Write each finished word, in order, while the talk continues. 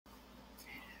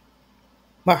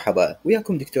مرحبا،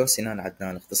 وياكم دكتور سنان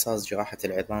عدنان، اختصاص جراحة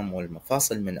العظام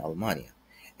والمفاصل من ألمانيا.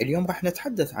 اليوم راح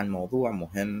نتحدث عن موضوع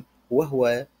مهم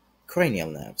وهو cranial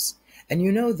nerves. And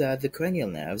you know that the cranial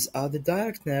nerves are the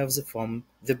direct nerves from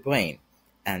the brain,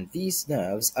 and these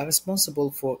nerves are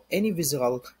responsible for any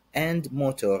visceral and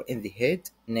motor in the head,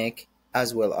 neck,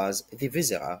 as well as the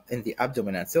viscera in the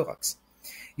abdomen and thorax.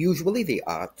 Usually they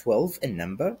are 12 in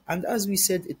number, and as we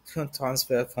said, it can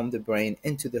transfer from the brain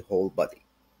into the whole body.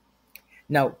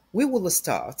 Now, we will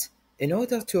start in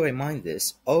order to remind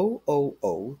this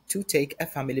OOO to take a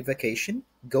family vacation,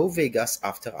 go Vegas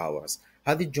after hours.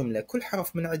 هذه الجملة كل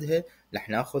حرف من عندها رح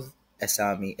ناخذ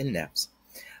أسامي النيرفز.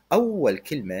 أول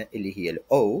كلمة اللي هي ال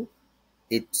O,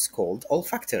 it's called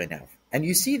olfactory nerve. And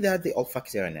you see that the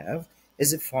olfactory nerve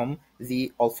is from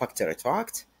the olfactory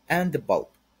tract and the bulb,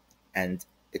 and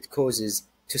it causes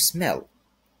to smell.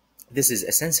 This is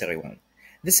a sensory one.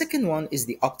 The second one is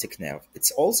the optic nerve.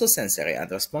 It's also sensory and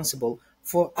responsible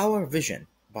for our vision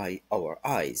by our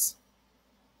eyes.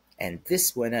 And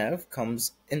this nerve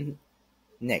comes in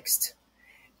next.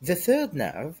 The third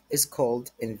nerve is called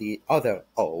in the other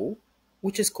O,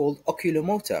 which is called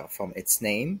oculomotor. From its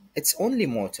name, it's only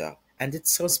motor, and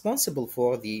it's responsible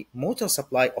for the motor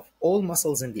supply of all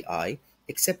muscles in the eye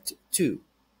except two.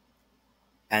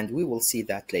 And we will see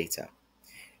that later.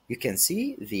 You can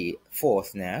see the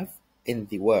fourth nerve in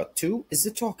the word two is the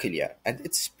trochlear, and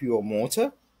it's pure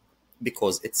motor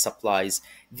because it supplies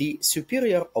the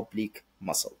superior oblique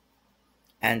muscle.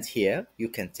 And here you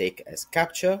can take as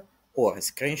capture or a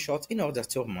screenshot in order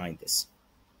to remind this.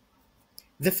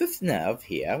 The fifth nerve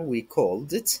here, we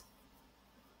called it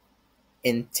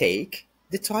intake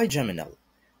the trigeminal,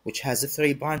 which has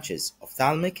three branches: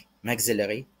 ophthalmic,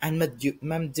 maxillary, and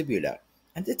mandibular,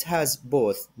 and it has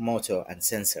both motor and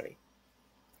sensory.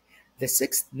 The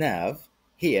sixth nerve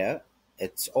here,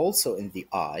 it's also in the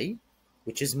eye,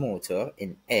 which is motor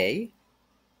in A,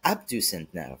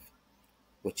 abducent nerve,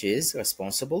 which is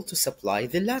responsible to supply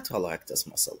the lateral rectus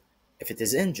muscle. If it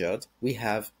is injured, we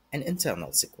have an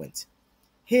internal sequent.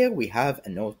 Here we have a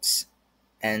note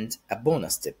and a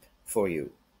bonus tip for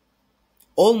you.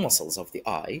 All muscles of the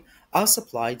eye are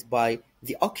supplied by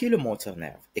the oculomotor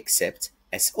nerve except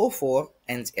SO4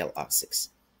 and LR6.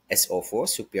 SO4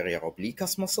 superior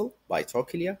obliquus muscle by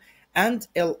trochlear, and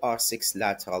LR6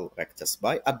 lateral rectus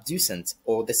by abducent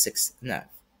or the sixth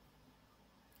nerve.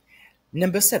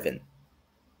 Number 7,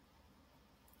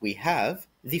 we have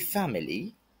the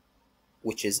family,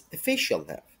 which is the facial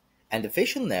nerve. And the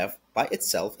facial nerve by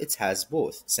itself, it has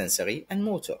both sensory and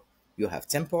motor. You have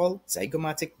temporal,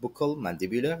 zygomatic, buccal,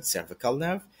 mandibular, cervical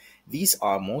nerve. These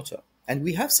are motor. And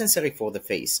we have sensory for the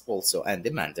face also and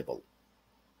the mandible.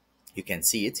 You can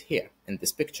see it here in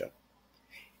this picture.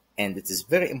 And it is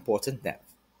very important nerve.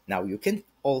 Now you can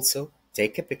also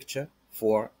take a picture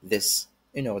for this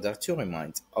in order to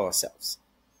remind ourselves.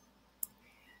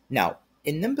 Now,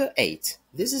 in number 8,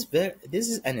 this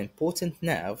is an important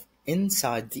nerve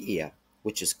inside the ear,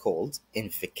 which is called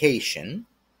infication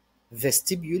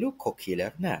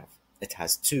vestibulocochlear nerve. It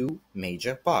has two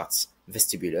major parts: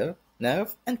 vestibular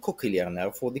nerve and cochlear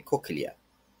nerve for the cochlea.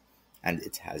 And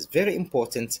it has very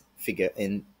important figure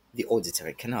in the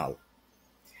auditory canal.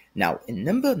 Now, in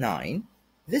number 9,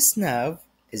 this nerve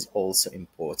is also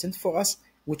important for us,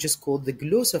 which is called the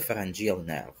glossopharyngeal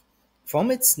nerve.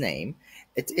 From its name,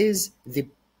 it is the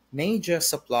major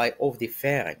supply of the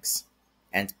pharynx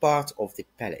and part of the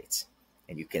palate.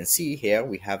 And you can see here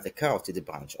we have the carotid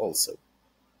branch also.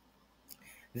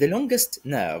 The longest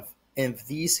nerve in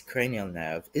this cranial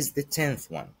nerve is the 10th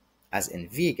one. As in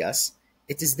Vegas,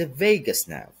 it is the vagus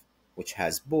nerve, which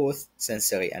has both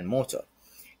sensory and motor.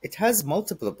 It has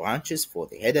multiple branches for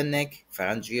the head and neck,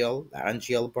 pharyngeal,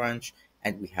 laryngeal branch,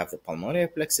 and we have the pulmonary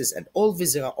plexus and all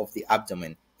viscera of the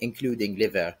abdomen, including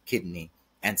liver, kidney,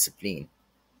 and spleen.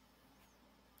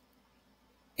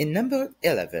 In number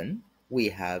 11, we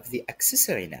have the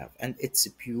accessory nerve, and it's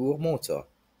pure motor.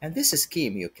 And this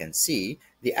scheme you can see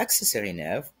the accessory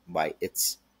nerve by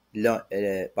its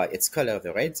color,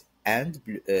 the red and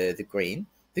the green.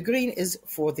 The green is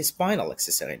for the spinal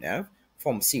accessory nerve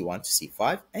from C1 to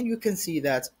C5, and you can see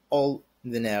that all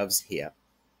the nerves here.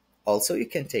 Also, you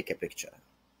can take a picture.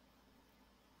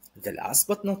 The last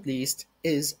but not least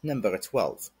is number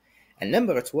 12. And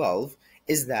number 12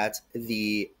 is that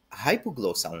the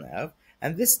hypoglossal nerve,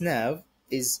 and this nerve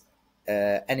is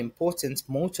an important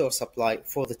motor supply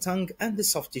for the tongue and the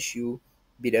soft tissue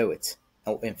below it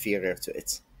or inferior to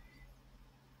it.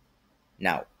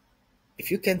 Now, if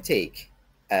you can take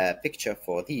a picture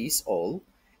for these all,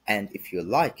 and if you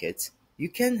like it, you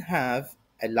can have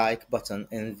a like button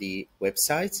in the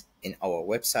website, in our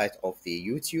website of the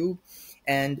YouTube,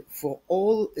 And for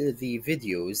all the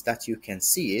videos that you can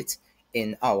see it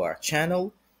in our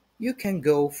channel, you can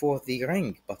go for the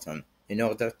ring button in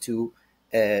order to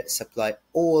supply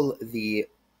all the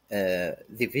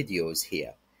videos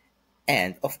here.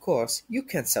 And of course, you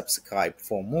can subscribe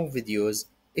for more videos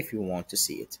if you want to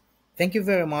see it. Thank you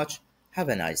very much. Have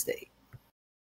a nice day.